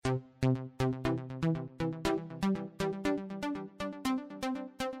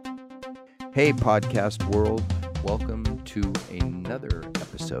Hey, podcast world. Welcome to another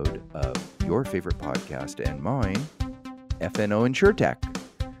episode of your favorite podcast and mine, FNO InsurTech.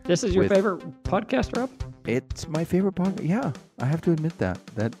 This is your favorite podcast, Rob? It's my favorite podcast. Yeah, I have to admit that.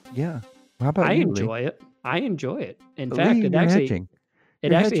 Yeah. How about I you, enjoy it. I enjoy it. In Lee? fact, Lee, it you're actually hedging.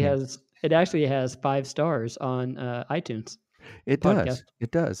 it You're actually hedging. has 5 stars on iTunes. It podcast. does.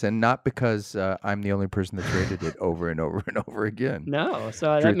 It does. And not because I'm the only person that's rated it over and over and over again. No, so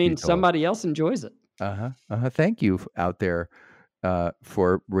that Truth be means told. somebody else enjoys it. Thank you out there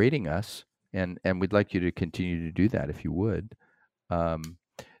for rating us, and we'd like you to continue to do that if you would.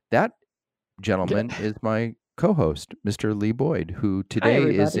 That gentleman is my co-host, Mr. Lee Boyd, who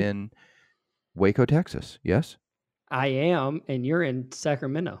today is in Waco, Texas. Yes? I am, and you're in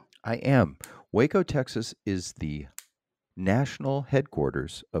Sacramento. I am. Waco, Texas is the national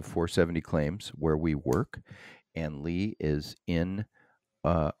headquarters of 470 Claims, where we work, and Lee is in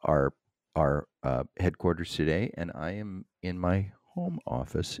our headquarters today, and I am in my home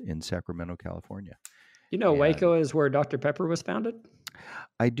office in Sacramento, California. You know, Waco is where Dr. Pepper was founded?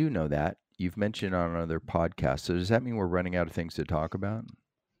 I do know that. You've mentioned on other podcasts. So does that mean we're running out of things to talk about?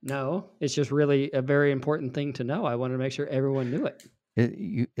 No, it's just really a very important thing to know. I wanted to make sure everyone knew it.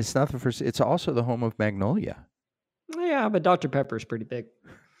 It's not the first. It's also the home of Magnolia. Yeah, but Dr. Pepper is pretty big.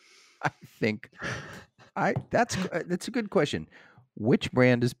 I think that's a good question. Which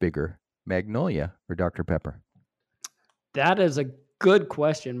brand is bigger, Magnolia or Dr. Pepper? That is a good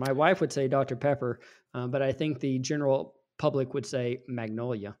question. My wife would say Dr. Pepper, but I think the general public would say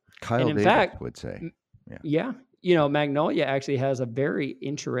Magnolia. Kyle in Davis fact, would say. Yeah. You know, Magnolia actually has a very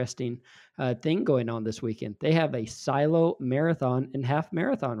interesting thing going on this weekend. They have a silo marathon and half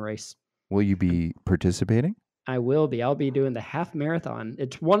marathon race. Will you be participating? I will be. I'll be doing the half marathon.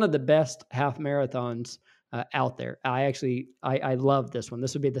 It's one of the best half marathons out there. I love this one.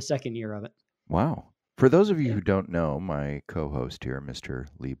 This would be the second year of it. Wow. For those of you who don't know, my co-host here, Mr.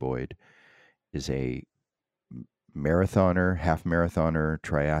 Lee Boyd, is a marathoner, half marathoner,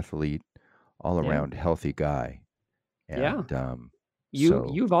 triathlete, all around healthy guy. And,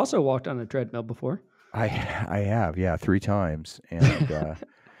 you've also walked on a treadmill before. I have, 3 times, and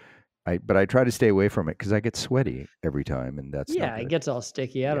but I try to stay away from it because I get sweaty every time, and that's it gets all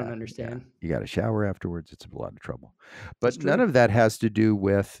sticky. I don't understand. You got to shower afterwards. It's a lot of trouble. But none of that has to do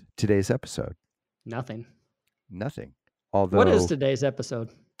with today's episode. Nothing. Although, what is today's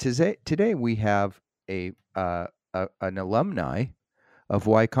episode? Today we have an alumni of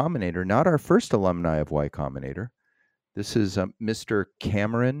Y Combinator, not our first alumni of Y Combinator. This is Mr.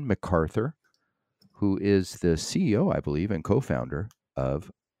 Cameron MacArthur, who is the CEO, I believe, and co-founder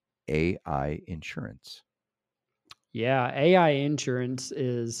of AI Insurance. Yeah, AI Insurance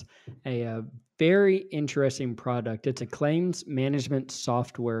is a very interesting product. It's a claims management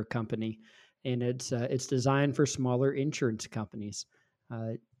software company, and it's designed for smaller insurance companies.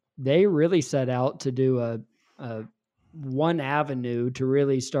 They really set out to do a one avenue to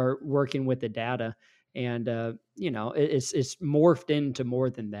really start working with the data, and it's morphed into more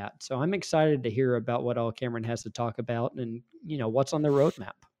than that. So I'm excited to hear about what all Cameron has to talk about, and what's on the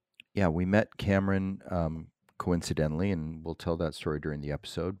roadmap. Yeah, we met Cameron coincidentally, and we'll tell that story during the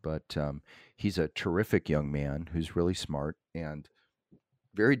episode. But he's a terrific young man who's really smart and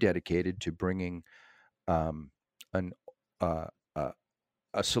very dedicated to bringing a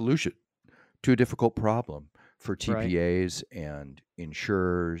solution to a difficult problem for TPAs and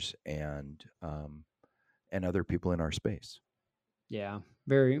insurers and other people in our space. Yeah,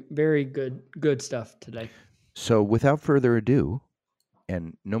 very, very good stuff today. So without further ado,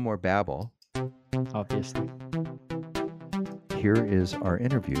 and no more babble, obviously, here is our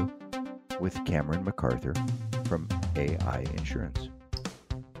interview with Cameron MacArthur from AI Insurance.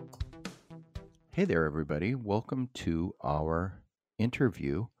 Hey there, everybody. Welcome to our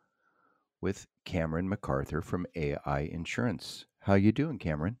interview with Cameron MacArthur from AI Insurance. How you doing,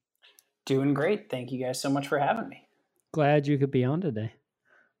 Cameron? Doing great. Thank you guys so much for having me. Glad you could be on today.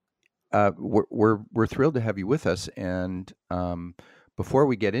 We're thrilled to have you with us. And before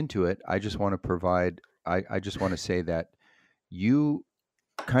we get into it, I just want to say that you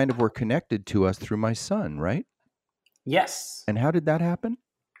kind of were connected to us through my son, right? Yes. And how did that happen?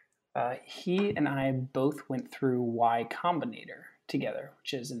 He and I both went through Y Combinator together,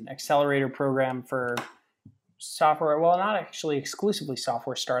 which is an accelerator program for software. Well, not actually exclusively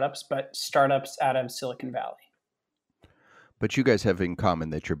software startups, but startups out of Silicon Valley. But you guys have in common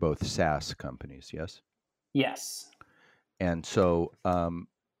that you're both SaaS companies, yes? Yes. And so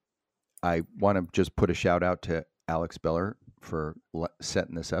I want to just put a shout out to Alex Beller for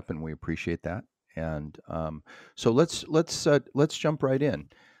setting this up, and we appreciate that. And so let's jump right in.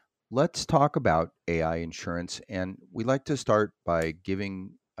 let's talk about AI insurance. And we like to start by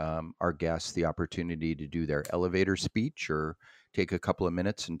giving our guests the opportunity to do their elevator speech or take a couple of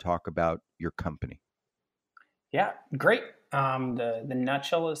minutes and talk about your company. Yeah, great. The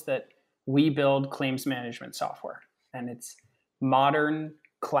nutshell is that we build claims management software, and it's modern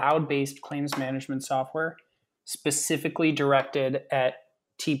cloud-based claims management software specifically directed at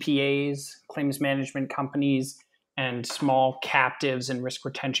TPAs, claims management companies, and small captives and risk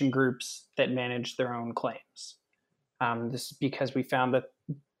retention groups that manage their own claims. This is because we found that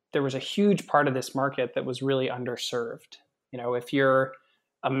there was a huge part of this market that was really underserved. If you're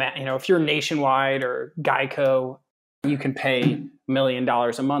if you're Nationwide or Geico, you can pay $1 million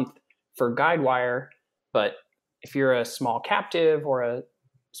a month for Guidewire. But if you're a small captive or a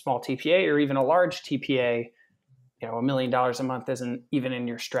small TPA or even a large TPA, $1 million a month isn't even in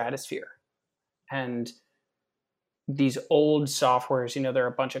your stratosphere. And these old softwares, there are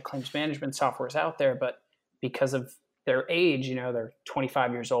a bunch of claims management softwares out there, but because of their age, they're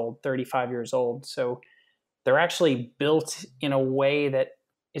 25 years old, 35 years old. So they're actually built in a way that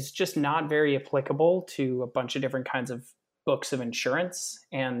is just not very applicable to a bunch of different kinds of books of insurance.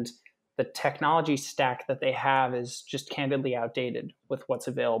 And the technology stack that they have is just candidly outdated with what's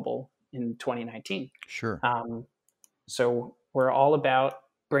available in 2019. Sure. So we're all about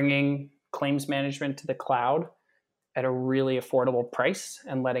bringing claims management to the cloud at a really affordable price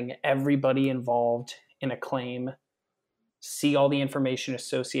and letting everybody involved in a claim see all the information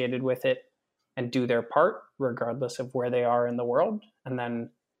associated with it and do their part, regardless of where they are in the world. And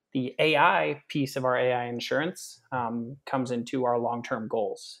then the AI piece of our AI insurance comes into our long-term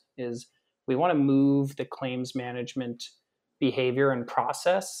goals. Is we want to move the claims management behavior and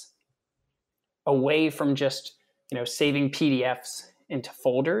process away from just saving PDFs into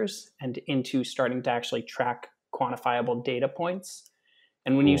folders and into starting to actually track quantifiable data points.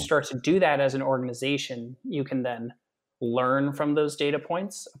 And when you start to do that as an organization, you can then learn from those data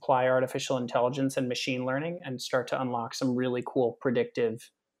points, apply artificial intelligence and machine learning, and start to unlock some really cool predictive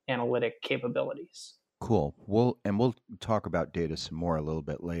analytic capabilities. Cool. We'll talk about data some more a little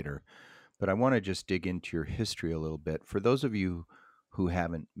bit later, but I want to just dig into your history a little bit. For those of you who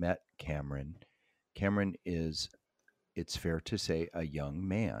haven't met Cameron is, it's fair to say, a young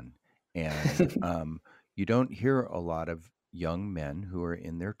man. And you don't hear a lot of young men who are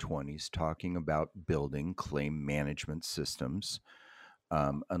in their 20s talking about building claim management systems,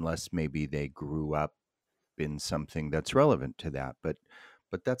 unless maybe they grew up in something that's relevant to that. But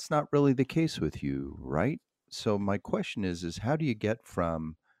that's not really the case with you, right? So my question is how do you get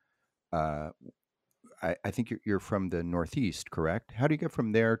from I think you're from the Northeast, correct? How do you get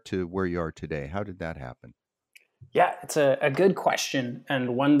from there to where you are today? How did that happen? Yeah, it's a good question,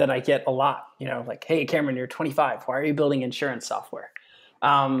 and one that I get a lot. Like, hey, Cameron, you're 25. Why are you building insurance software?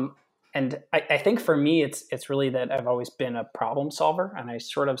 And I think for me, it's really that I've always been a problem solver, and I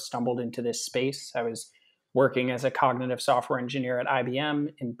sort of stumbled into this space. I was working as a cognitive software engineer at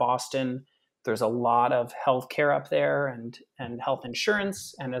IBM in Boston. There's a lot of healthcare up there and health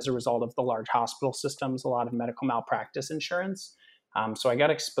insurance, and as a result of the large hospital systems, a lot of medical malpractice insurance. So I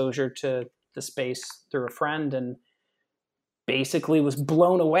got exposure to the space through a friend and basically was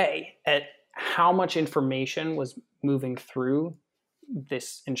blown away at how much information was moving through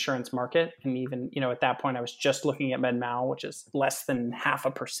this insurance market. And even, at that point, I was just looking at MedMal, which is less than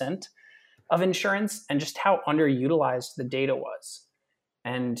 0.5% of insurance, and just how underutilized the data was.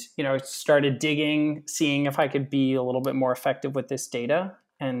 And, I started digging, seeing if I could be a little bit more effective with this data.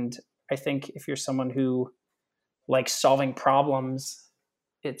 And I think if you're someone who likes solving problems,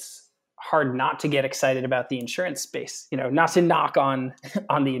 it's hard not to get excited about the insurance space. Not to knock on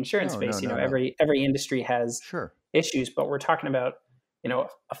the insurance space. No. Every industry has Sure. issues, but we're talking about a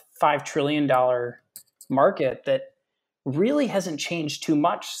 $5 trillion market that really hasn't changed too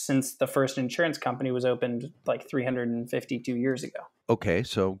much since the first insurance company was opened like 352 years ago. Okay,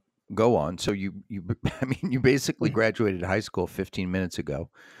 so go on. So you you basically graduated high school 15 minutes ago.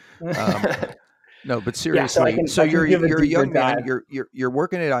 No, but seriously, so you're a young man. dive. You're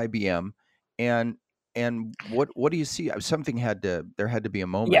working at IBM, and what do you see? There had to be a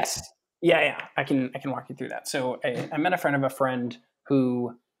moment. Yes, yeah. I can walk you through that. So I met a friend of a friend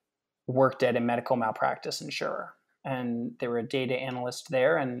who worked at a medical malpractice insurer, and they were a data analyst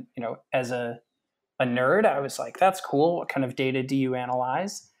there. And as a nerd, I was like, "That's cool. What kind of data do you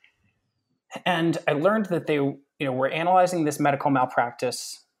analyze?" And I learned that they were analyzing this medical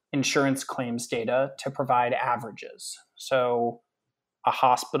malpractice insurance claims data to provide averages. So a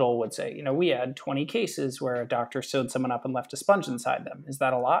hospital would say, we had 20 cases where a doctor sewed someone up and left a sponge inside them. Is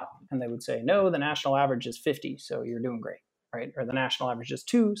that a lot? And they would say, no, the national average is 50, so you're doing great. right? Or the national average is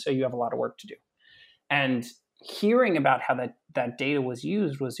 2, so you have a lot of work to do. And hearing about how that data was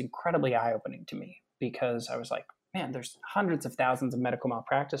used was incredibly eye-opening to me, because I was like, man, there's hundreds of thousands of medical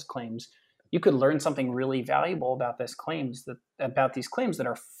malpractice claims. You could learn something really valuable about these claims that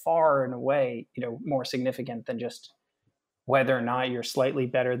are far and away, more significant than just whether or not you're slightly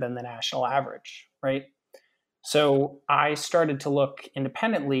better than the national average, right? So I started to look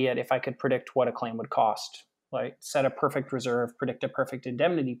independently at if I could predict what a claim would cost, like set a perfect reserve, predict a perfect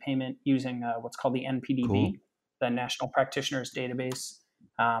indemnity payment using what's called the NPDB, Cool. the National Practitioners Database.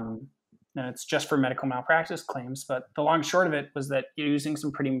 And it's just for medical malpractice claims. But the long and short of it was that using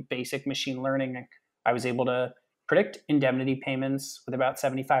some pretty basic machine learning, I was able to predict indemnity payments with about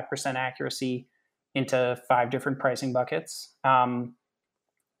 75% accuracy into 5 different pricing buckets.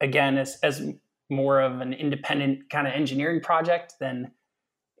 Again, as more of an independent kind of engineering project than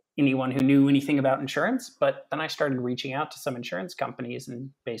anyone who knew anything about insurance. But then I started reaching out to some insurance companies and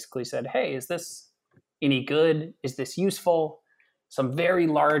basically said, hey, is this any good? Is this useful? Some very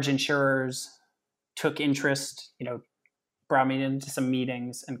large insurers took interest, brought me into some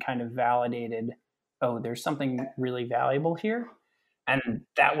meetings and kind of validated, oh, there's something really valuable here. And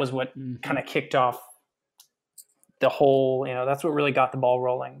that was what kind of kicked off the whole, that's what really got the ball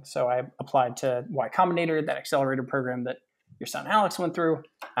rolling. So I applied to Y Combinator, that accelerator program that your son Alex went through,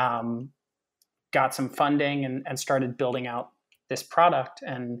 got some funding and started building out this product.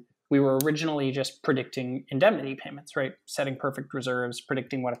 And we were originally just predicting indemnity payments, right? Setting perfect reserves,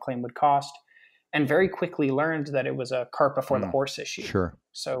 predicting what a claim would cost, and very quickly learned that it was a cart before the horse issue. Sure.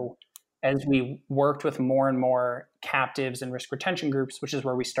 So as we worked with more and more captives and risk retention groups, which is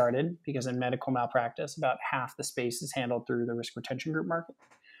where we started, because in medical malpractice, about half the space is handled through the risk retention group market.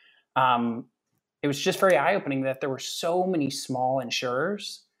 It was just very eye-opening that there were so many small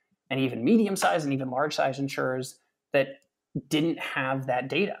insurers and even medium-sized and even large-sized insurers that didn't have that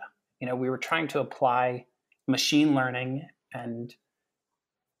data. We were trying to apply machine learning, and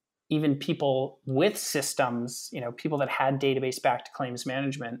even people with systems, people that had database-backed claims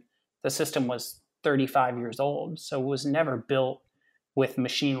management, the system was 35 years old. So it was never built with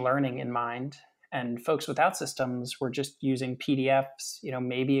machine learning in mind. And folks without systems were just using PDFs,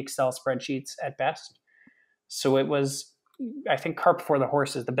 maybe Excel spreadsheets at best. So it was, I think, cart before the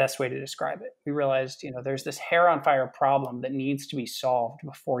horse is the best way to describe it. We realized, there's this hair on fire problem that needs to be solved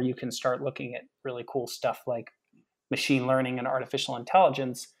before you can start looking at really cool stuff like machine learning and artificial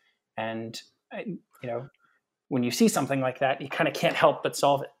intelligence. And, when you see something like that, you kind of can't help but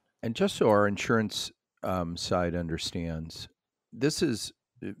solve it. And just so our insurance side understands, this is,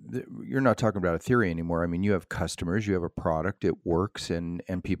 you're not talking about a theory anymore. I mean, you have customers, you have a product, it works, and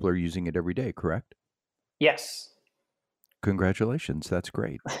people are using it every day, correct? Yes. Congratulations. That's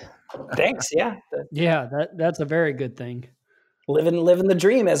great. Thanks. Yeah. Yeah, that's a very good thing. Living the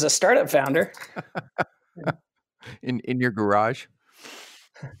dream as a startup founder. In your garage?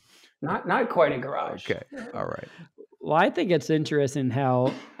 Not quite a garage. Okay. All right. Well, I think it's interesting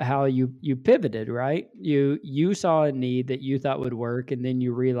how you pivoted, right? You saw a need that you thought would work, and then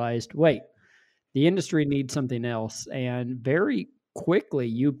you realized, wait, the industry needs something else, and very quickly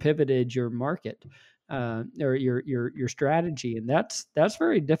you pivoted your market or your strategy, and that's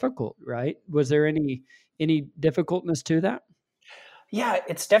very difficult, right? Was there any difficultness to that? Yeah,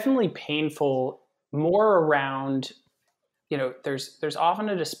 it's definitely painful. More around, there's often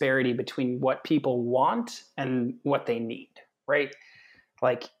a disparity between what people want and what they need, right?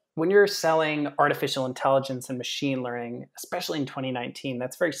 Like when you're selling artificial intelligence and machine learning, especially in 2019,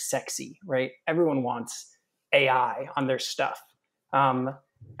 that's very sexy, right? Everyone wants AI on their stuff.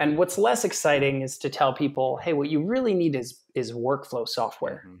 And what's less exciting is to tell people, hey, what you really need is workflow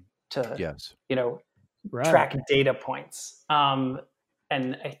software to, yes, track data points.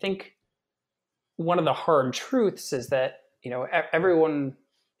 And I think one of the hard truths is that, everyone,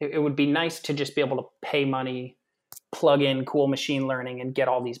 it would be nice to just be able to pay money, plug in cool machine learning and get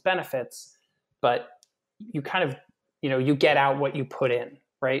all these benefits. But you kind of, you get out what you put in,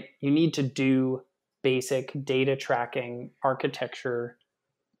 right? You need to do basic data tracking, architecture,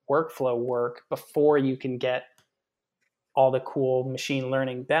 workflow work before you can get all the cool machine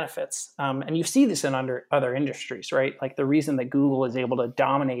learning benefits. And you see this in other industries, right? Like the reason that Google is able to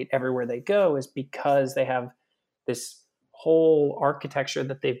dominate everywhere they go is because they have this whole architecture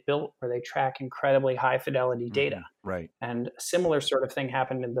that they've built where they track incredibly high fidelity data. Right. And a similar sort of thing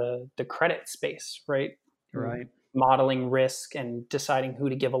happened in the credit space, right? Right. Modeling risk and deciding who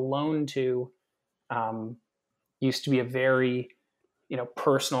to give a loan to used to be a very,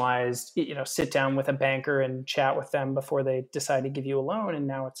 personalized, sit down with a banker and chat with them before they decide to give you a loan. And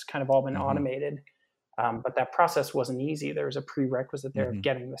now it's kind of all been automated. But that process wasn't easy. There was a prerequisite there of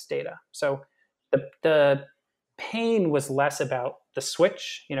getting this data. So the pain was less about the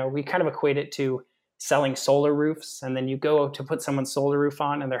switch. We kind of equate it to selling solar roofs, and then you go to put someone's solar roof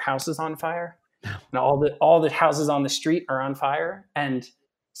on and their house is on fire. And all the houses on the street are on fire. And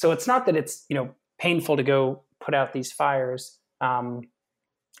so it's not that it's, painful to go put out these fires.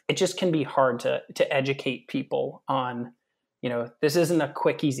 It just can be hard to educate people on, this isn't a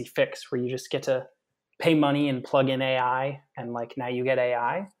quick, easy fix where you just get to pay money and plug in AI and now you get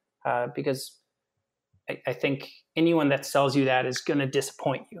AI, because I think anyone that sells you that is going to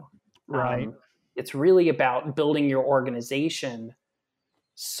disappoint you. Right. It's really about building your organization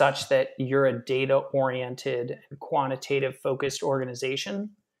such that you're a data-oriented and quantitative-focused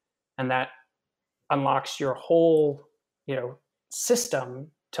organization, and that unlocks your whole,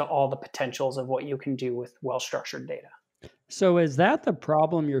 system to all the potentials of what you can do with well-structured data. So is that the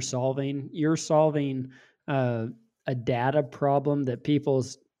problem you're solving? You're solving a data problem that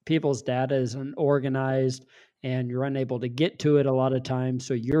people's data is unorganized and you're unable to get to it a lot of times.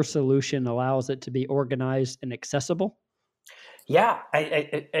 So your solution allows it to be organized and accessible? Yeah,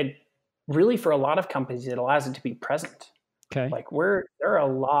 I really, for a lot of companies, it allows it to be present. Okay. There are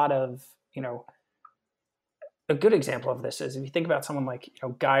a lot of, a good example of this is if you think about someone like,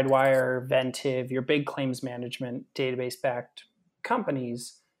 Guidewire, Ventive, your big claims management database-backed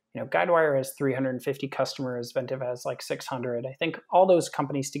companies. Guidewire has 350 customers. Ventive has 600. I think all those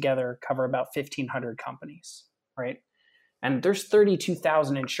companies together cover about 1,500 companies, right? And there's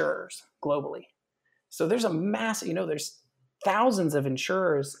 32,000 insurers globally. So there's a massive, there's thousands of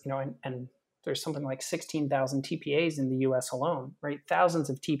insurers, and there's something like 16,000 TPAs in the US alone, right? Thousands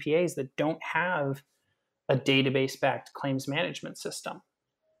of TPAs that don't have a database-backed claims management system.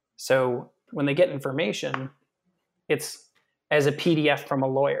 So when they get information, it's as a PDF from a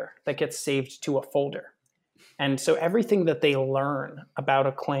lawyer that gets saved to a folder. And so everything that they learn about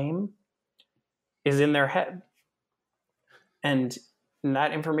a claim is in their head. And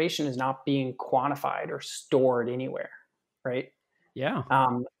that information is not being quantified or stored anywhere, right? Yeah.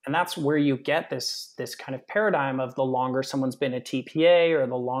 And that's where you get this kind of paradigm of the longer someone's been a TPA, or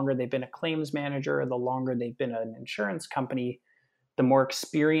the longer they've been a claims manager, or the longer they've been an insurance company, the more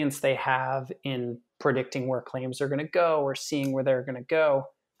experience they have in predicting where claims are going to go or seeing where they're going to go.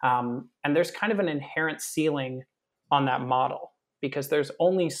 And there's kind of an inherent ceiling on that model because there's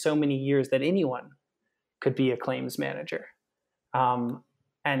only so many years that anyone could be a claims manager. And,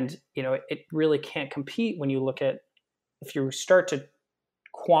 it really can't compete when you look at, if you start to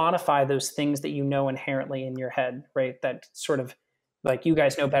quantify those things that inherently in your head, right? That sort of you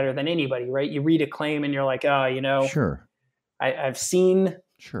guys know better than anybody, right? You read a claim and you're like, oh, Sure. I've seen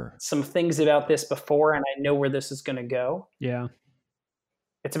Sure. some things about this before and I know where this is going to go. Yeah.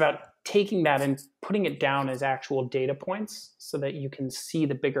 It's about taking that and putting it down as actual data points so that you can see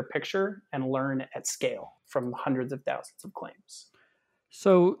the bigger picture and learn at scale from hundreds of thousands of claims.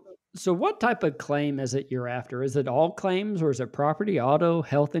 So what type of claim is it you're after? Is it all claims, or is it property, auto,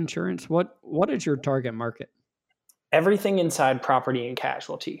 health insurance? What is your target market? Everything inside property and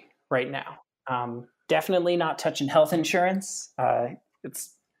casualty right now. Definitely not touching health insurance.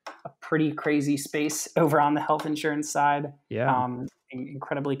 It's a pretty crazy space over on the health insurance side. Yeah.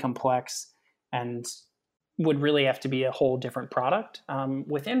 Incredibly complex and would really have to be a whole different product.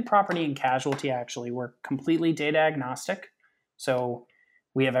 Within property and casualty, actually, we're completely data agnostic. So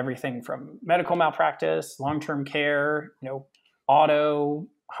we have everything from medical malpractice, long-term care, auto,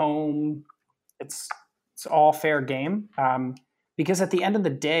 home. It's all fair game. Because at the end of the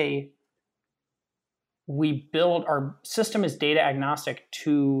day, we build, our system is data agnostic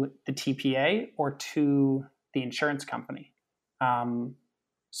to the TPA or to the insurance company.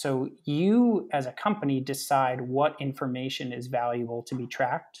 So you as a company decide what information is valuable to be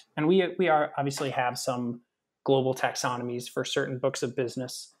tracked. And we are obviously have some global taxonomies for certain books of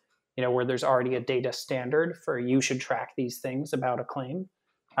business, where there's already a data standard for you should track these things about a claim.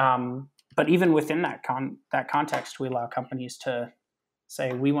 But even within that context, we allow companies to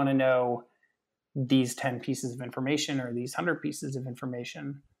say, we want to know these 10 pieces of information or these 100 pieces of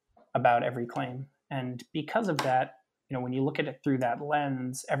information about every claim. And because of that, when you look at it through that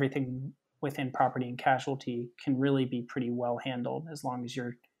lens, everything within property and casualty can really be pretty well handled as long as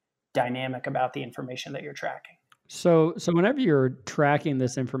you're dynamic about the information that you're tracking. So whenever you're tracking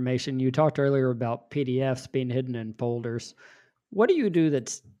this information, you talked earlier about PDFs being hidden in folders. What do you do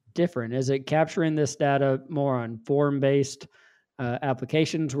that's different? Is it capturing this data more on form-based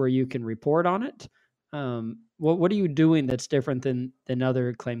applications where you can report on it? What are you doing that's different than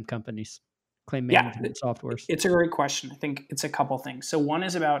other claim companies, claim management softwares? It's a great question. I think it's a couple things. So one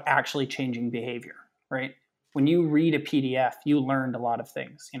is about actually changing behavior, right? When you read a PDF, you learned a lot of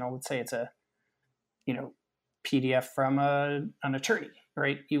things. Let's say it's a, PDF from an attorney,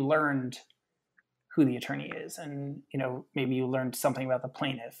 right? You learned who the attorney is, and maybe you learned something about the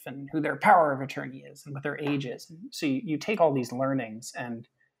plaintiff and who their power of attorney is and what their age is. And so you take all these learnings, and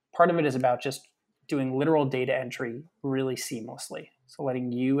part of it is about just doing literal data entry really seamlessly. So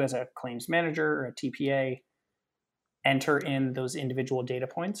letting you as a claims manager or a TPA enter in those individual data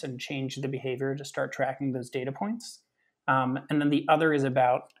points and change the behavior to start tracking those data points. And then the other is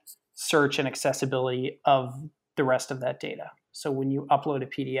about search and accessibility of the rest of that data. So when you upload a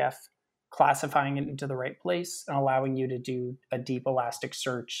PDF, classifying it into the right place and allowing you to do a deep elastic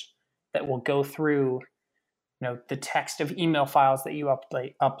search that will go through the text of email files that you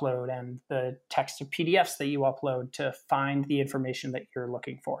upload and the text of PDFs that you upload to find the information that you're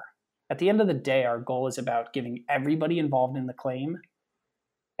looking for. At the end of the day, our goal is about giving everybody involved in the claim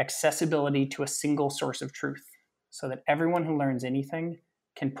accessibility to a single source of truth so that everyone who learns anything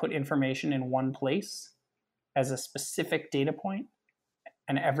can put information in one place as a specific data point,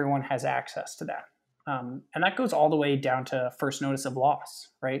 and everyone has access to that. And that goes all the way down to first notice of loss,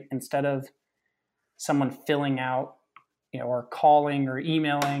 right? Instead of someone filling out, or calling or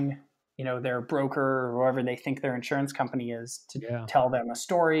emailing, their broker or whoever they think their insurance company is to tell them a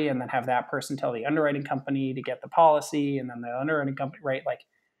story, and then have that person tell the underwriting company to get the policy, and then the underwriting company, right? Like,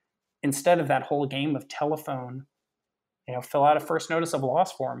 instead of that whole game of telephone, fill out a first notice of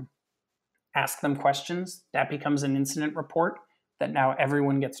loss form, ask them questions, that becomes an incident report that now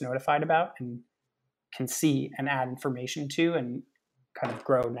everyone gets notified about and can see and add information to and kind of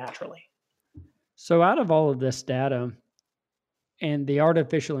grow naturally. So out of all of this data and the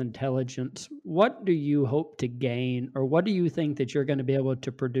artificial intelligence, what do you hope to gain, or what do you think that you're going to be able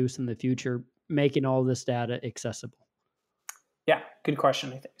to produce in the future, making all this data accessible? Yeah, good question,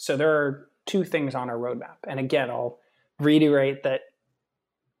 I think. So there are two things on our roadmap. And again, I'll reiterate that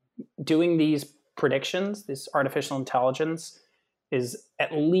doing these predictions, this artificial intelligence, is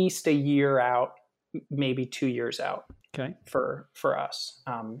at least a year out, maybe 2 years out. Okay. For us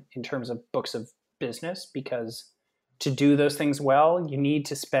in terms of books of business, because to do those things well, you need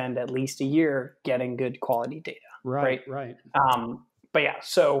to spend at least a year getting good quality data. Right. But yeah,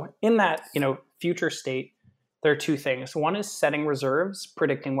 so in that future state, there are two things. One is setting reserves,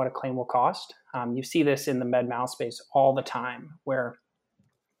 predicting what a claim will cost. You see this in the med mal space all the time, where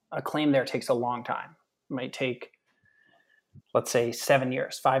a claim there takes a long time. It might take, let's say, 7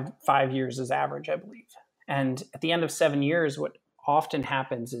 years. Five years is average, I believe. And at the end of 7 years, what often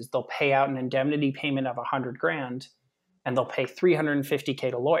happens is they'll pay out an indemnity payment of $100,000, and they'll pay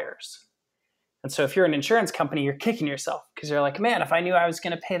 $350K to lawyers. And so if you're an insurance company, you're kicking yourself because you're like, man, if I knew I was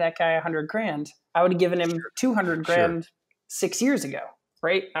going to pay that guy $100,000, I would have given him $200,000 6 years ago,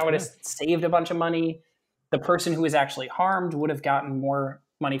 right? I would have saved a bunch of money. The person who was actually harmed would have gotten more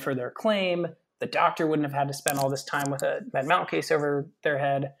money for their claim. The doctor wouldn't have had to spend all this time with a med mal case over their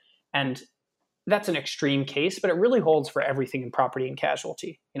head. And that's an extreme case, but it really holds for everything in property and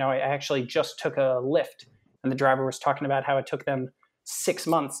casualty. I actually just took a Lyft, and the driver was talking about how it took them 6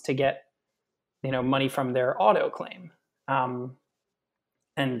 months to get, money from their auto claim.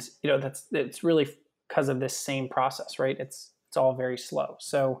 And it's really because of this same process, right? It's all very slow.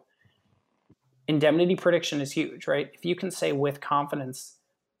 So indemnity prediction is huge, right? If you can say with confidence,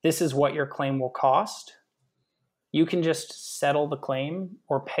 this is what your claim will cost, you can just settle the claim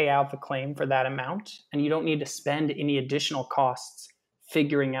or pay out the claim for that amount, and you don't need to spend any additional costs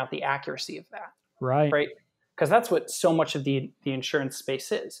figuring out the accuracy of that. Right. Because that's what so much of the insurance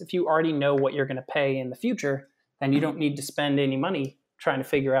space is. If you already know what you're going to pay in the future, then you don't need to spend any money trying to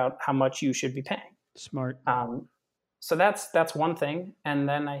figure out how much you should be paying. Smart. So that's one thing. And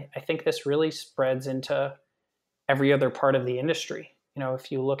then I think this really spreads into every other part of the industry.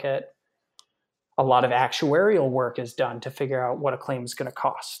 If you look at a lot of actuarial work is done to figure out what a claim is going to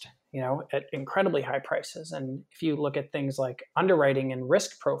cost, at incredibly high prices. And if you look at things like underwriting and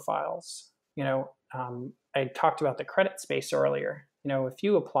risk profiles, I talked about the credit space earlier. If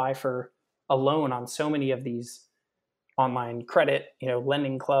you apply for a loan on so many of these online credit,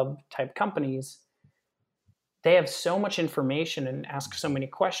 lending club type companies, they have so much information and ask so many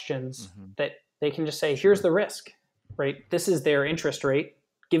questions that they can just say, here's the risk, right? This is their interest rate.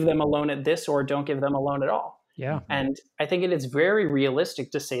 Give them a loan at this, or don't give them a loan at all. Yeah. And I think it is very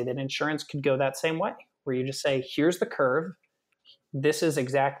realistic to say that insurance could go that same way, where you just say, here's the curve. This is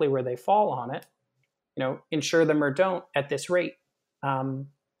exactly where they fall on it. Insure them or don't at this rate. And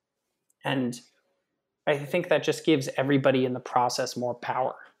I think that just gives everybody in the process more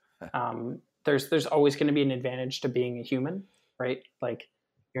power. There's always going to be an advantage to being a human, right? Like,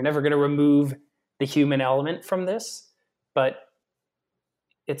 you're never going to remove the human element from this, but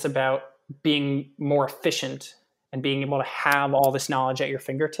it's about being more efficient and being able to have all this knowledge at your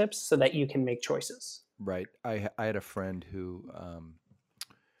fingertips so that you can make choices. Right. I had a friend who,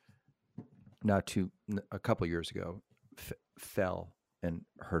 a couple years ago, fell and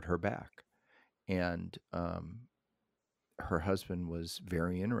hurt her back, and her husband was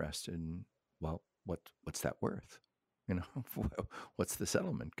very interested in, well, what's that worth? You know, what's the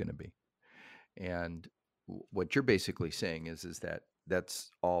settlement going to be? And what you're basically saying is that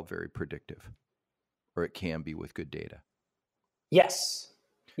that's all very predictive, or it can be with good data. Yes.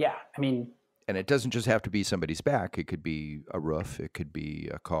 Yeah. I mean, and it doesn't just have to be somebody's back. It could be a roof. It could be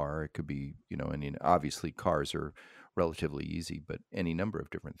a car. It could be, and obviously cars are relatively easy, but any number of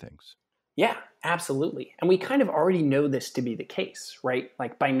different things. Yeah, absolutely. And we kind of already know this to be the case, right?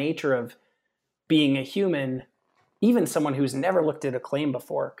 Like by nature of being a human, even someone who's never looked at a claim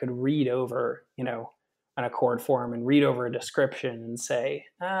before could read over, an Accord form and read over a description and say,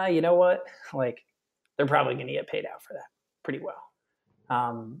 you know what? Like they're probably going to get paid out for that pretty well.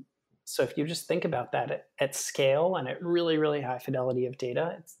 So if you just think about that at scale and at really, really high fidelity of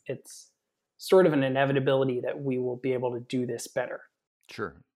data, it's sort of an inevitability that we will be able to do this better.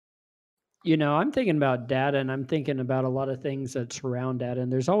 Sure. I'm thinking about data, and I'm thinking about a lot of things that surround data.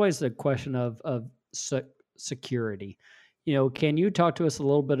 And there's always the question of security. Can you talk to us a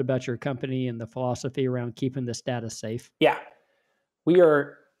little bit about your company and the philosophy around keeping this data safe? Yeah, we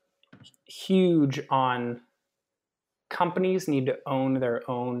are huge on companies need to own their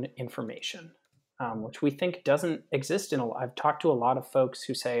own information, which we think doesn't exist in a lot. I've talked to a lot of folks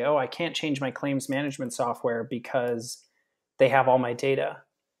who say, I can't change my claims management software because they have all my data.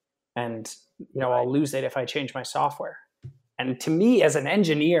 And, I'll lose it if I change my software. And to me, as an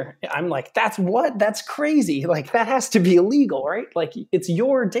engineer, I'm like, that's crazy. Like that has to be illegal, right? Like it's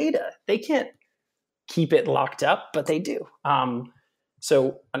your data. They can't keep it locked up, but they do.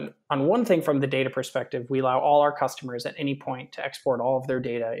 So on one thing from the data perspective, we allow all our customers at any point to export all of their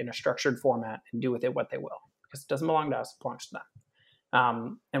data in a structured format and do with it what they will, because it doesn't belong to us, it belongs to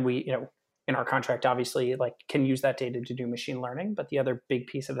them. And we, in our contract, obviously, can use that data to do machine learning. But the other big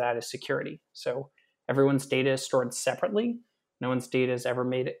piece of that is security. So everyone's data is stored separately. No one's data is ever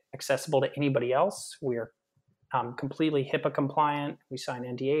made accessible to anybody else. We are completely HIPAA compliant. We sign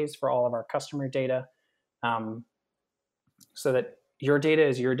NDAs for all of our customer data, so that your data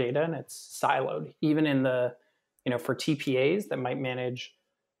is your data and it's siloed. Even in the, for TPAs that might manage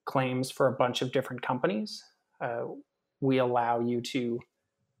claims for a bunch of different companies, we allow you to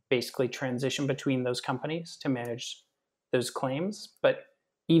basically transition between those companies to manage those claims. But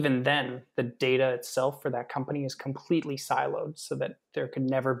even then, the data itself for that company is completely siloed so that there could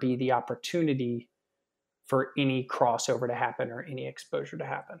never be the opportunity for any crossover to happen or any exposure to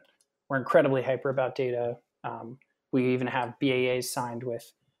happen. We're incredibly hyper about data. We even have BAAs signed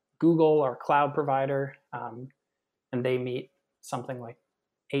with Google, our cloud provider, and they meet something like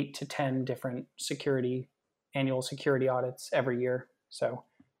 8 to 10 different annual security audits every year. So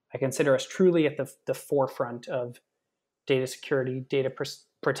I consider us truly at the forefront of data security, data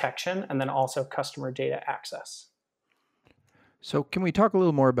protection, and then also customer data access. So can we talk a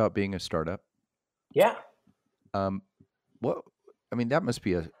little more about being a startup? Yeah. That must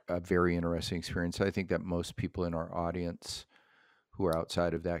be a very interesting experience. I think that most people in our audience who are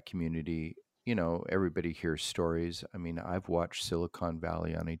outside of that community, everybody hears stories. I've watched Silicon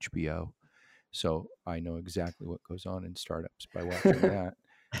Valley on HBO, so I know exactly what goes on in startups by watching that.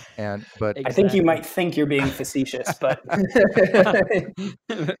 But I think you might think you're being facetious, but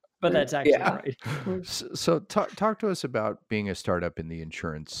but that's actually right. So talk to us about being a startup in the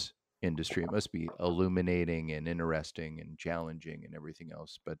insurance industry. It must be illuminating and interesting and challenging and everything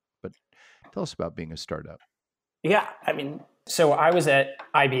else. But tell us about being a startup. Yeah, so I was at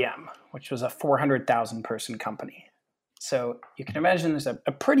IBM, which was a 400,000 person company. So you can imagine there's a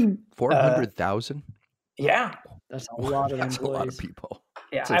pretty 400,000. Yeah, that's a lot of that's employees. A lot of people.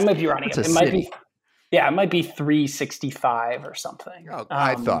 Yeah, I might be running it. It might be 365 or something. Oh,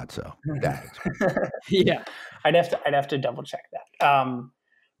 I thought so. Yeah, I'd have to double check that.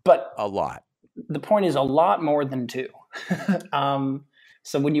 But a lot. The point is a lot more than two.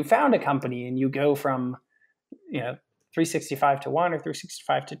 So when you found a company and you go from 365 to 1 or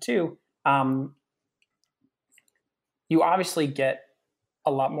 365 to 2, you obviously get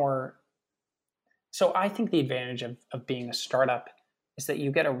a lot more. So I think the advantage of being a startup is that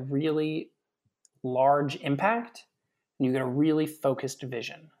you get a really large impact and you get a really focused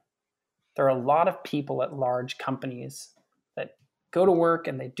vision. There are a lot of people at large companies that go to work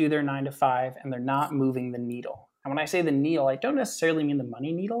and they do their 9 to 5 and they're not moving the needle. And when I say the needle, I don't necessarily mean the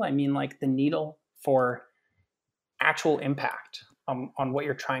money needle. I mean like the needle for actual impact on what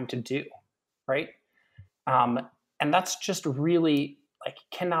you're trying to do, right? And that's just really like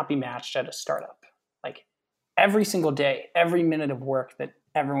cannot be matched at a startup. Like every single day, every minute of work that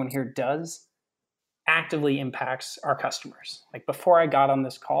everyone here does actively impacts our customers. Like before I got on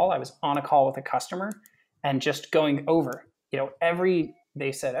this call, I was on a call with a customer and just going over,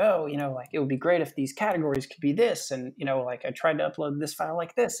 they said, oh, like it would be great if these categories could be this. And, like I tried to upload this file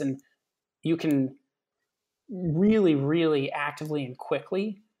like this. And you can really, really actively and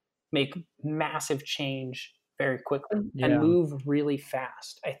quickly make massive change very quickly and move really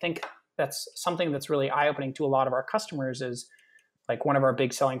fast. I think that's something that's really eye-opening to a lot of our customers is like one of our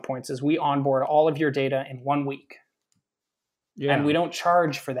big selling points is we onboard all of your data in 1 week. Yeah. And we don't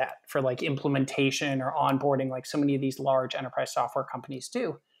charge for that, for like implementation or onboarding like so many of these large enterprise software companies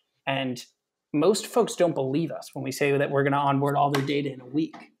do. And most folks don't believe us when we say that we're going to onboard all their data in a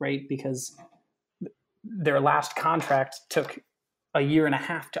week, right? Because their last contract took a year and a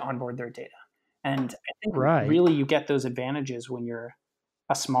half to onboard their data. And I think really you get those advantages when you're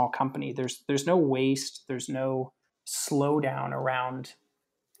a small company. There's no waste, there's no slowdown around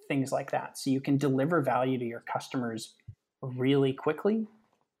things like that. So you can deliver value to your customers really quickly,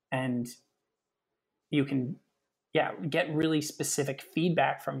 and you can get really specific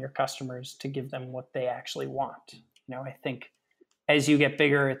feedback from your customers to give them what they actually want. I think as you get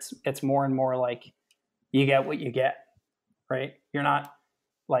bigger, it's more and more like you get what you get, right? You're not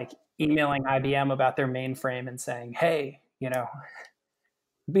like emailing IBM about their mainframe and saying, hey, it'd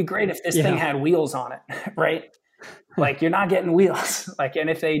be great if this thing had wheels on it, right? Like you're not getting wheels. Like, and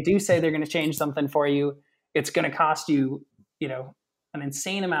if they do say they're going to change something for you, it's going to cost you, an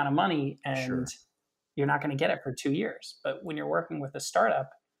insane amount of money, and you're not going to get it for 2 years. But when you're working with a startup,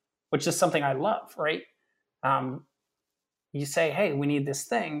 which is something I love, right? You say, hey, we need this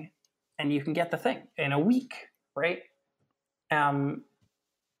thing, and you can get the thing in a week, right? And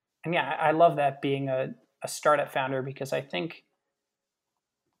I love that being a startup founder, because I think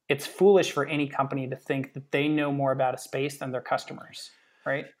it's foolish for any company to think that they know more about a space than their customers,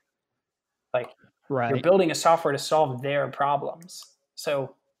 right? Like you're building a software to solve their problems.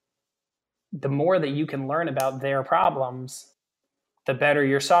 So the more that you can learn about their problems, the better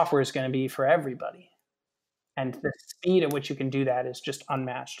your software is going to be for everybody. And the speed at which you can do that is just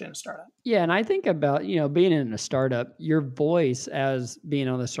unmatched in a startup. Yeah, and I think about, being in a startup, your voice as being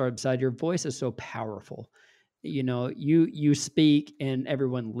on the startup side, your voice is so powerful. You speak and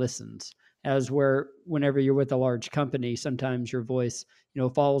everyone listens. Whenever you're with a large company, sometimes your voice,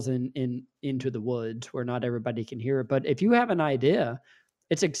 falls into the woods where not everybody can hear it. But if you have an idea,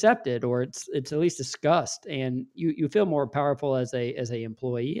 it's accepted, or it's at least discussed, and you feel more powerful as a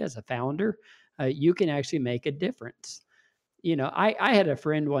employee, as a founder. You can actually make a difference. I had a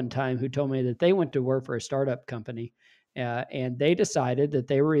friend one time who told me that they went to work for a startup company, and they decided that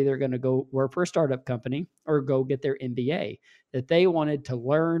they were either going to go work for a startup company or go get their MBA, that they wanted to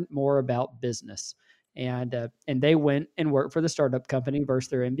learn more about business. And they went and worked for the startup company versus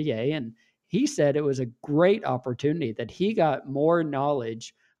their MBA. And he said it was a great opportunity, that he got more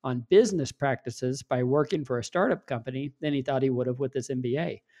knowledge on business practices by working for a startup company than he thought he would have with his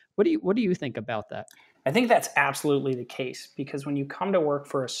MBA. What do you think about that? I think that's absolutely the case, because when you come to work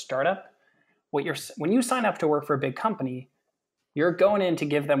for a startup, when you sign up to work for a big company, you're going in to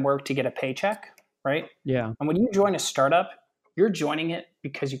give them work to get a paycheck, right? Yeah. And when you join a startup, you're joining it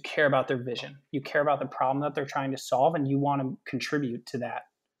because you care about their vision. You care about the problem that they're trying to solve, and you want to contribute to that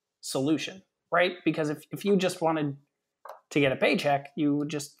solution, right? Because if you just wanted to get a paycheck, you would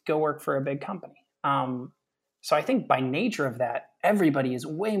just go work for a big company. So I think by nature of that, everybody is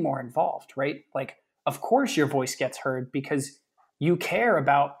way more involved, right? Like, of course your voice gets heard because you care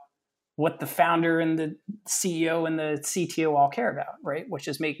about what the founder and the CEO and the CTO all care about, right? Which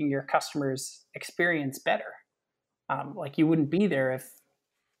is making your customers' experience better. Like you wouldn't be there if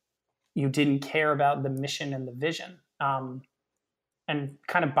you didn't care about the mission and the vision. And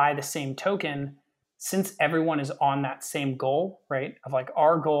kind of by the same token, since everyone is on that same goal, right? Of like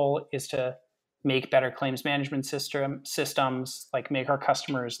our goal is to make better claims management systems, like make our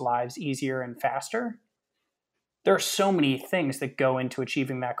customers' lives easier and faster. There are so many things that go into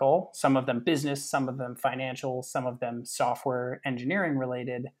achieving that goal. Some of them business, some of them financial, some of them software engineering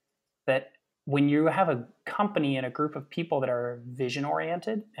related, that when you have a company and a group of people that are vision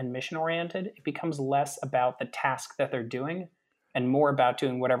oriented and mission oriented, it becomes less about the task that they're doing and more about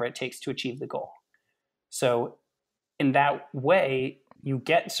doing whatever it takes to achieve the goal. So in that way, you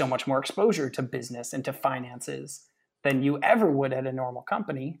get so much more exposure to business and to finances than you ever would at a normal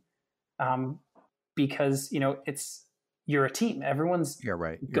company, because it's you're a team. Everyone's Yeah,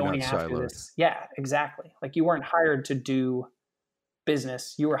 right. You're going not after siloed. this. Yeah, exactly. Like you weren't hired to do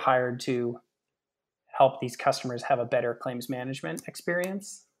business. You were hired to help these customers have a better claims management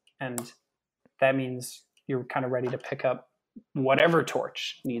experience. And that means you're kind of ready to pick up whatever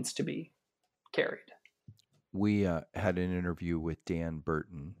torch needs to be carried. We had an interview with Dan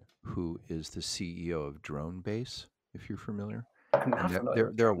Burton, who is the CEO of DroneBase, if you're familiar. I'm not And familiar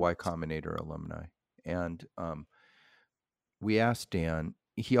with they're a DroneBase. Y Combinator alumni. And we asked Dan,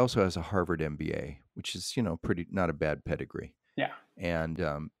 he also has a Harvard MBA, which is, pretty, not a bad pedigree. Yeah.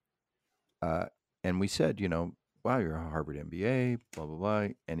 And we said, wow, you're a Harvard MBA, blah, blah, blah.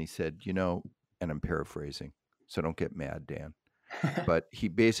 And he said, and I'm paraphrasing, so don't get mad, Dan. But he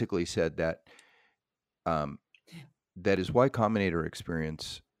basically said that that his Y Combinator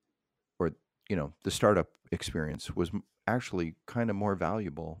experience, or the startup experience, was actually kind of more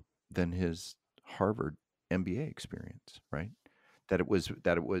valuable than his Harvard MBA experience, right? It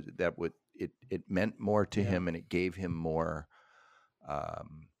meant more to him, and it gave him more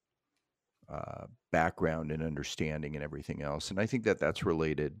background and understanding and everything else. And I think that that's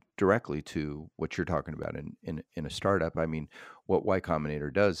related directly to what you're talking about in a startup. I mean, what Y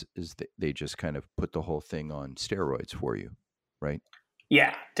Combinator does is they just kind of put the whole thing on steroids for you, right?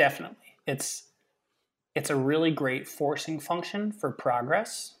 Yeah, definitely. It's a really great forcing function for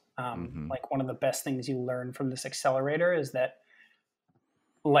progress. Like one of the best things you learn from this accelerator is that,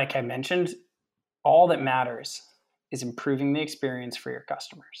 like I mentioned, all that matters is improving the experience for your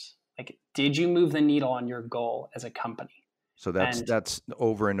customers. Like, did you move the needle on your goal as a company? So that's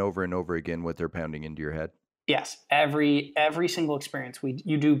over and over and over again what they're pounding into your head. Yes, every single experience.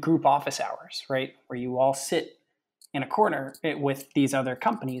 You do group office hours, right, where you all sit in a corner with these other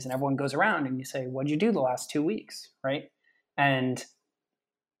companies, and everyone goes around and you say, "What'd you do the last 2 weeks?" Right, and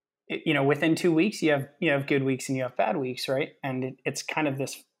within 2 weeks, you have good weeks and you have bad weeks, right? And it's kind of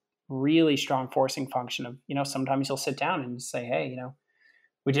this really strong forcing function of sometimes you'll sit down and say, "Hey,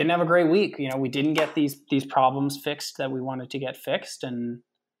 we didn't have a great week. We didn't get these problems fixed that we wanted to get fixed," and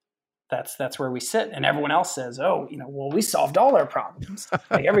that's where we sit. And everyone else says, "Oh, well, we solved all our problems.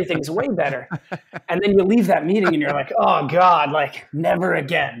 Like everything's way better." And then you leave that meeting and you're like, "Oh God, like never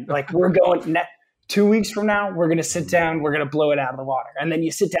again. Like we're going 2 weeks from now, we're going to sit down, we're going to blow it out of the water." And then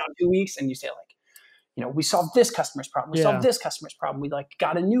you sit down 2 weeks and you say like, we solved this customer's problem. We solved this customer's problem. We like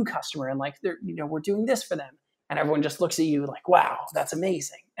got a new customer and like we're doing this for them. And everyone just looks at you like, "Wow, that's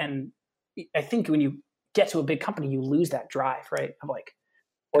amazing." And I think when you get to a big company, you lose that drive, right? Of like,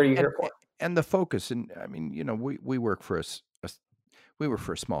 what are you here for? And the focus. And I mean, we work for we work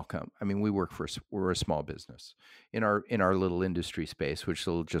for a small company. I mean, we're a small business in our little industry space, which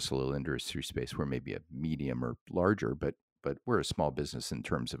is just a little industry space. We're maybe a medium or larger, but we're a small business in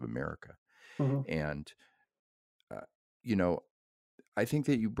terms of America. And I think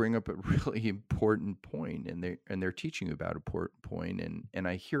that you bring up a really important point, and they're teaching you about an important point, and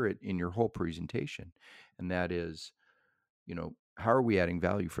I hear it in your whole presentation, and that is, how are we adding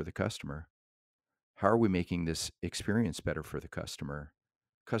value for the customer? How are we making this experience better for the customer?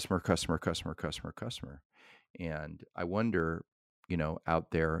 Customer. And I wonder,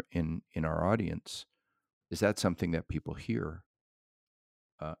 out there in our audience, is that something that people hear?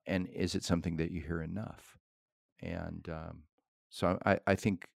 And is it something that you hear enough? And so I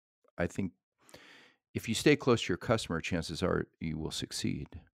think if you stay close to your customer, chances are you will succeed.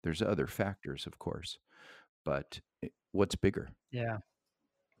 There's other factors, of course, but what's bigger? Yeah.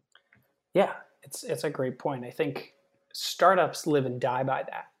 Yeah, it's a great point. I think startups live and die by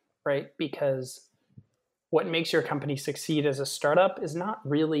that, right? Because what makes your company succeed as a startup is not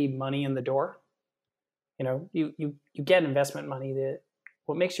really money in the door. You get investment money.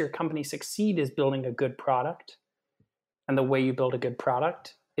 What makes your company succeed is building a good product. And the way you build a good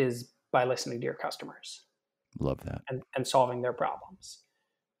product is by listening to your customers. Love that. And solving their problems.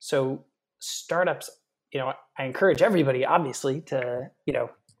 So startups, I encourage everybody, obviously, to,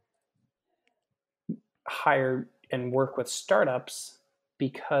 hire and work with startups,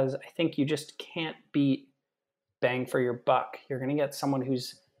 because I think you just can't beat bang for your buck. You're going to get someone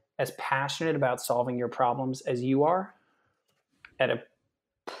who's as passionate about solving your problems as you are at a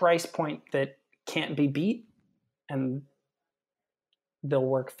price point that can't be beat, and they'll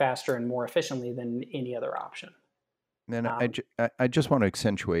work faster and more efficiently than any other option. And I just want to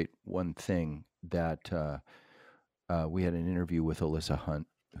accentuate one thing that we had an interview with Alyssa Hunt,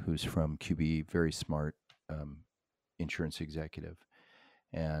 who's from QBE, very smart insurance executive,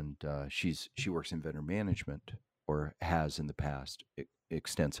 and she works in vendor management, or has in the past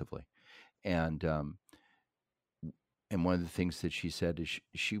extensively, and one of the things that she said is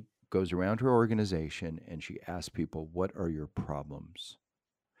goes around her organization and she asks people, what are your problems?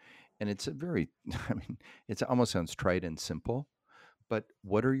 And it's a very, I mean, it almost sounds trite and simple, but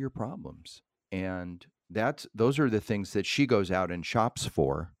what are your problems? And those are the things that she goes out and shops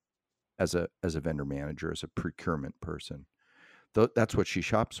for as a vendor manager, as a procurement person. That's what she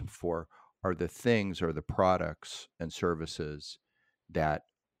shops for, are the things or the products and services that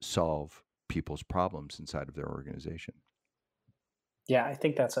solve people's problems inside of their organization. Yeah, I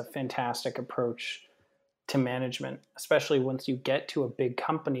think that's a fantastic approach to management, especially once you get to a big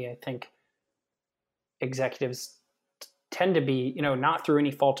company. I think executives tend to be, not through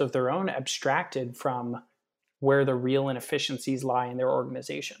any fault of their own, abstracted from where the real inefficiencies lie in their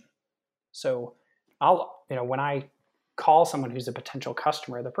organization. So when I call someone who's a potential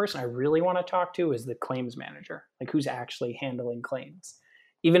customer, the person I really want to talk to is the claims manager, like who's actually handling claims.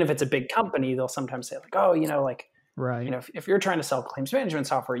 Even if it's a big company, they'll sometimes say like, oh, right. If you're trying to sell claims management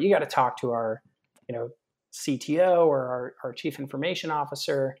software, you got to talk to our, CTO or our chief information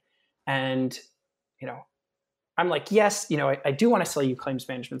officer. And, I'm like, yes, I do want to sell you claims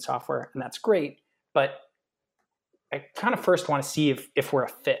management software, and that's great. But I kind of first want to see if we're a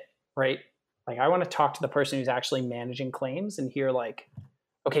fit, right? Like I want to talk to the person who's actually managing claims and hear like,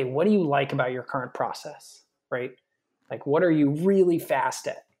 okay, what do you like about your current process, right? Like, what are you really fast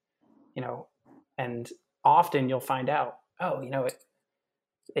at, and often you'll find out, oh,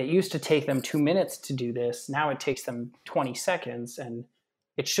 it used to take them 2 minutes to do this. Now it takes them 20 seconds, and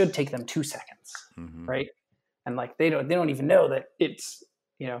it should take them 2 seconds, right? And like they don't even know that it's,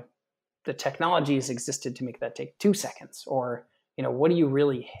 the technology has existed to make that take 2 seconds. Or, what do you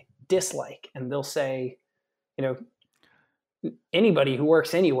really dislike? And they'll say, anybody who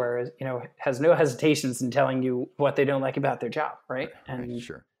works anywhere, has no hesitations in telling you what they don't like about their job, right? And right,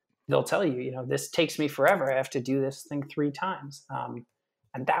 sure. They'll tell you, this takes me forever. I have to do this thing 3 times.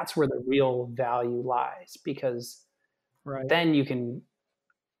 And that's where the real value lies, because then you can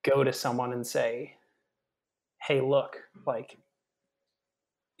go to someone and say, hey, look, like,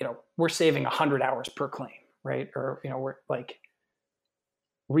 we're saving 100 hours per claim, right? Or, we're like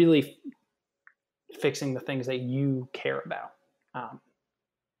really fixing the things that you care about.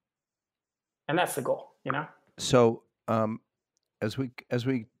 And that's the goal, So as we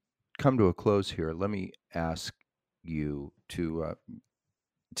come to a close here, let me ask you to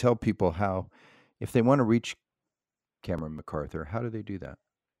tell people how, if they want to reach Cameron MacArthur, how do they do that?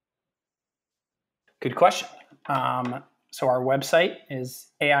 Good question. So our website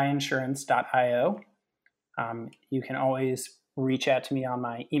is aiinsurance.io. You can always reach out to me on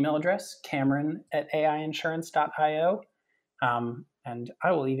my email address, cameron@aiinsurance.io. And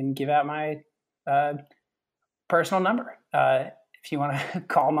I will even give out my personal number. If you want to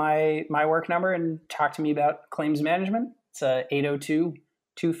call my work number and talk to me about claims management, it's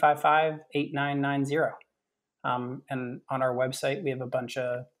 802-255-8990. And on our website, we have a bunch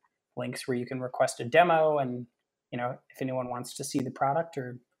of links where you can request a demo. And, if anyone wants to see the product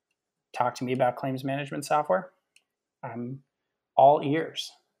or talk to me about claims management software, I'm all ears.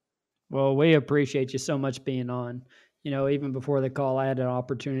 Well, we appreciate you so much being on. Even before the call, I had an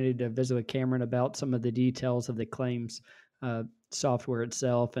opportunity to visit with Cameron about some of the details of the claims software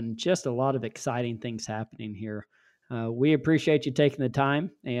itself, and just a lot of exciting things happening here. We appreciate you taking the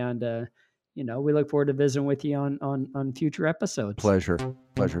time, and we look forward to visiting with you on future episodes. Pleasure.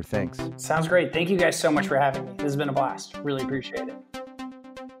 Thanks. Sounds great. Thank you guys so much for having me. This has been a blast. Really appreciate it.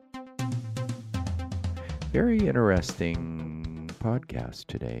 Very interesting podcast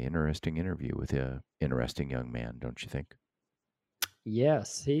today. Interesting interview with an interesting young man, don't you think?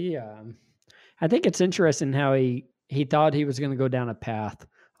 Yes, I think it's interesting how he thought he was going to go down a path.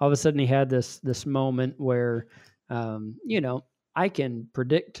 All of a sudden, he had this moment where, I can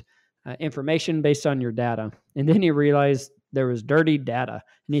predict information based on your data, and then he realized there was dirty data,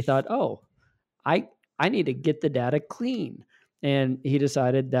 and he thought, oh, I need to get the data clean. And he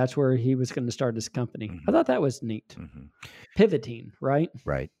decided that's where he was going to start his company. Mm-hmm. I thought that was neat. Mm-hmm. Pivoting, right?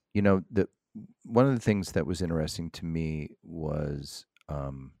 Right. One of the things that was interesting to me was I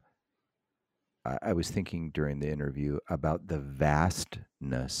was thinking during the interview about the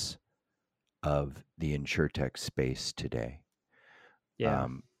vastness of the InsurTech space today. Yeah.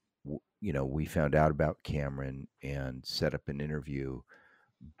 We found out about Cameron and set up an interview,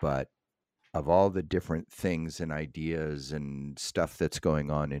 but of all the different things and ideas and stuff that's going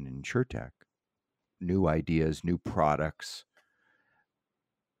on in InsurTech, new ideas, new products,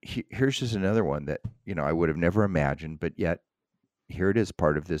 here's just another one that, I would have never imagined, but yet here it is,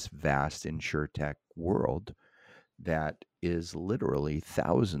 part of this vast InsurTech world that is literally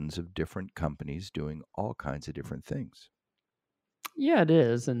thousands of different companies doing all kinds of different things. Yeah, it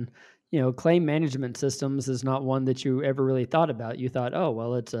is. And, claim management systems is not one that you ever really thought about. You thought, oh,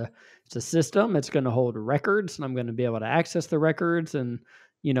 well, it's a system. It's going to hold records and I'm going to be able to access the records and,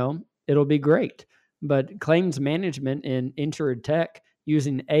 it'll be great. But claims management in insured tech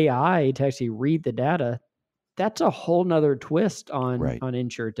using AI to actually read the data, that's a whole nother twist on Right.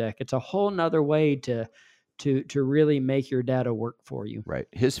 insured tech. It's a whole nother way to really make your data work for you. Right.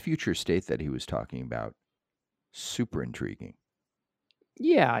 His future state that he was talking about, super intriguing.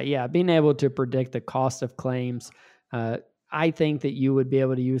 Yeah, being able to predict the cost of claims. Uh, I think that you would be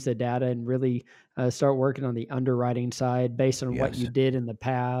able to use the data and really start working on the underwriting side based on what you Yes. did in the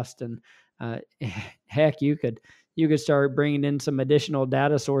past, and uh, heck, you could start bringing in some additional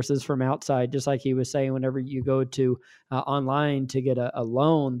data sources from outside, just like he was saying. Whenever you go to online to get a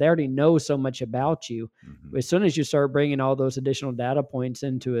loan, they already know so much about you. Mhm. As soon as you start bringing all those additional data points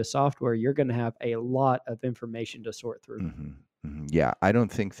into a software, you're going to have a lot of information to sort through. Mhm. Mhm. Yeah, I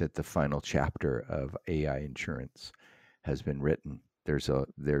don't think that the final chapter of AI insurance has been written. There's a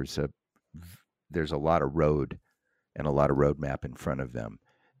lot of road and a lot of roadmap in front of them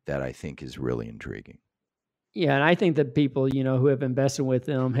that I think is really intriguing. Yeah, and I think that people, who have invested with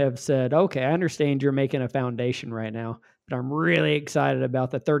them have said, "Okay, I understand you're making a foundation right now, but I'm really excited about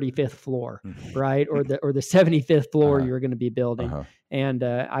the 35th floor, right? Or the 75th floor Uh-huh. you're going to be building." Uh-huh. And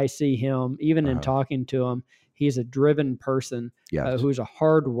I see him, even in Uh-huh. talking to him, he's a driven person Yes. who's a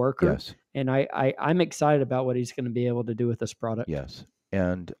hard worker, Yes. and I'm excited about what he's going to be able to do with this product. Yes.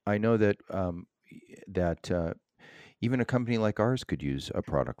 And I know that that even a company like ours could use a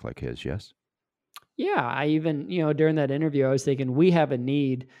product like his. Yes. Yeah, I even, during that interview, I was thinking we have a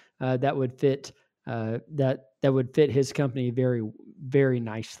need that would fit that would fit his company very, very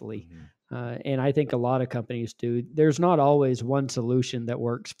nicely. Mhm. And I think a lot of companies do. There's not always one solution that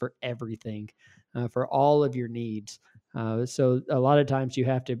works for everything, for all of your needs. So a lot of times you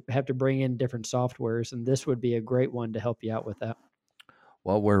have to bring in different softwares, and this would be a great one to help you out with that.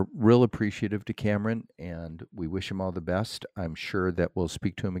 Well, we're real appreciative to Cameron, and we wish him all the best. I'm sure that we'll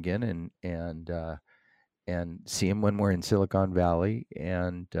speak to him again and see him when we're in Silicon Valley,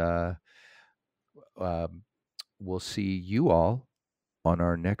 and um, we'll see you all on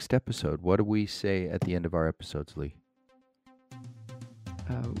our next episode. What do we say at the end of our episodes, Lee?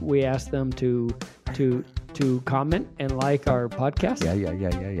 We ask them to comment and like our podcast.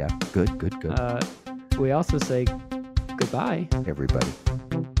 Yeah. Good. We also say goodbye. Everybody.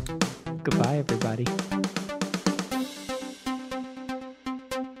 Goodbye, everybody.